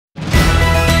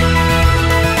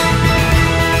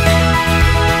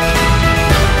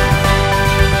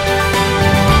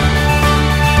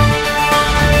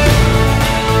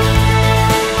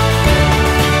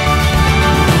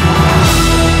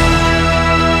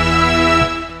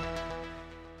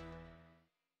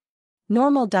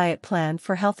Normal diet plan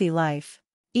for healthy life.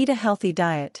 Eat a healthy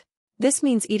diet. This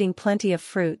means eating plenty of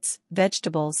fruits,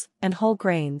 vegetables, and whole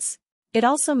grains. It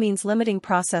also means limiting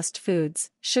processed foods,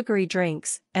 sugary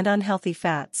drinks, and unhealthy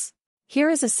fats. Here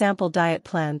is a sample diet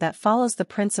plan that follows the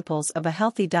principles of a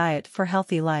healthy diet for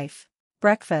healthy life.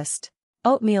 Breakfast.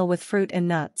 Oatmeal with fruit and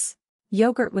nuts.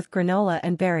 Yogurt with granola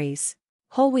and berries.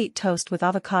 Whole wheat toast with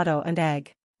avocado and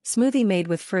egg. Smoothie made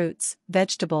with fruits,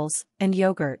 vegetables, and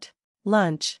yogurt.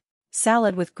 Lunch.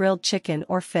 Salad with grilled chicken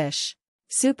or fish.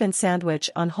 Soup and sandwich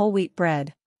on whole wheat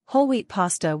bread. Whole wheat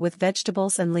pasta with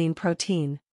vegetables and lean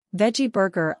protein. Veggie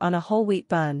burger on a whole wheat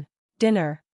bun.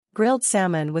 Dinner. Grilled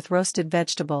salmon with roasted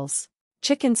vegetables.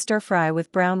 Chicken stir-fry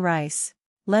with brown rice.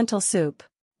 Lentil soup.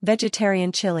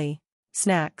 Vegetarian chili.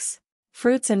 Snacks.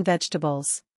 Fruits and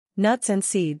vegetables. Nuts and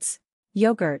seeds.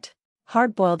 Yogurt.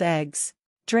 Hard-boiled eggs.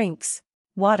 Drinks.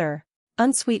 Water.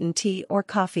 Unsweetened tea or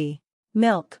coffee.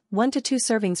 Milk, 1 to 2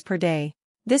 servings per day.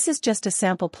 This is just a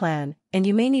sample plan, and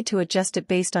you may need to adjust it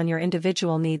based on your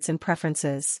individual needs and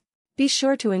preferences. Be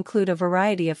sure to include a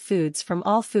variety of foods from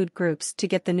all food groups to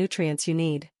get the nutrients you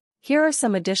need. Here are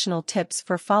some additional tips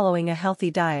for following a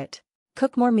healthy diet.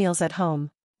 Cook more meals at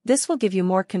home. This will give you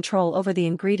more control over the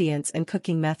ingredients and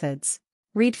cooking methods.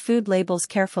 Read food labels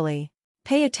carefully.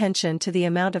 Pay attention to the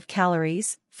amount of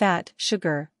calories, fat,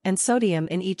 sugar, and sodium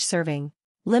in each serving.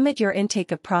 Limit your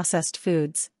intake of processed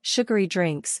foods, sugary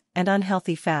drinks, and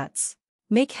unhealthy fats.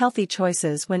 Make healthy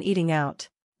choices when eating out.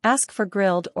 Ask for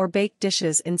grilled or baked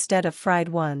dishes instead of fried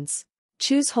ones.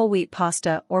 Choose whole wheat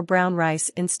pasta or brown rice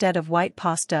instead of white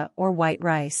pasta or white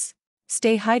rice.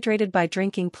 Stay hydrated by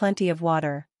drinking plenty of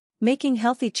water. Making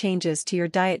healthy changes to your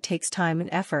diet takes time and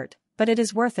effort, but it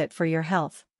is worth it for your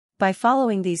health. By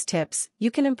following these tips, you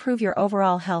can improve your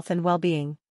overall health and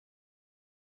well-being.